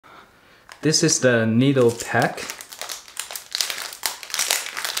This is the needle pack.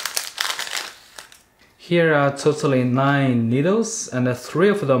 Here are totally 9 needles, and 3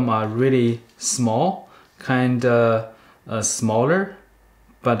 of them are really small, smaller,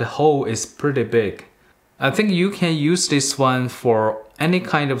 but the hole is pretty big. I think you can use this one for any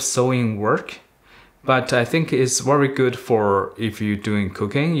kind of sewing work, but I think it's very good for if you're doing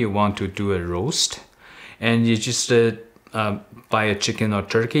cooking, you want to do a roast, and you just buy a chicken or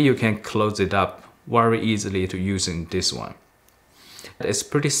turkey, you can close it up very easily to using this one. It's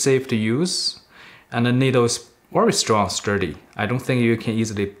pretty safe to use, and the needle is very strong, sturdy. I don't think you can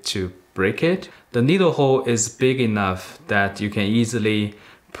easily to break it. The needle hole is big enough that you can easily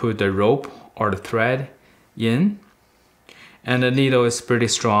put the rope or the thread in, and the needle is pretty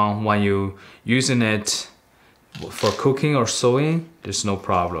strong. When you using it for cooking or sewing, there's no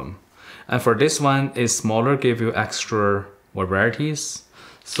problem. And for this one, it's smaller, give you extra varieties.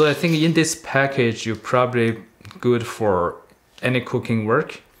 So I think in this package, you're probably good for any cooking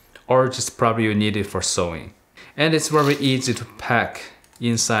work, or just probably you need it for sewing. And it's very easy to pack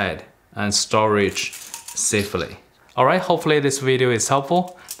inside and storage safely. Alright, hopefully this video is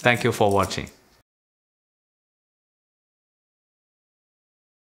helpful. Thank you for watching.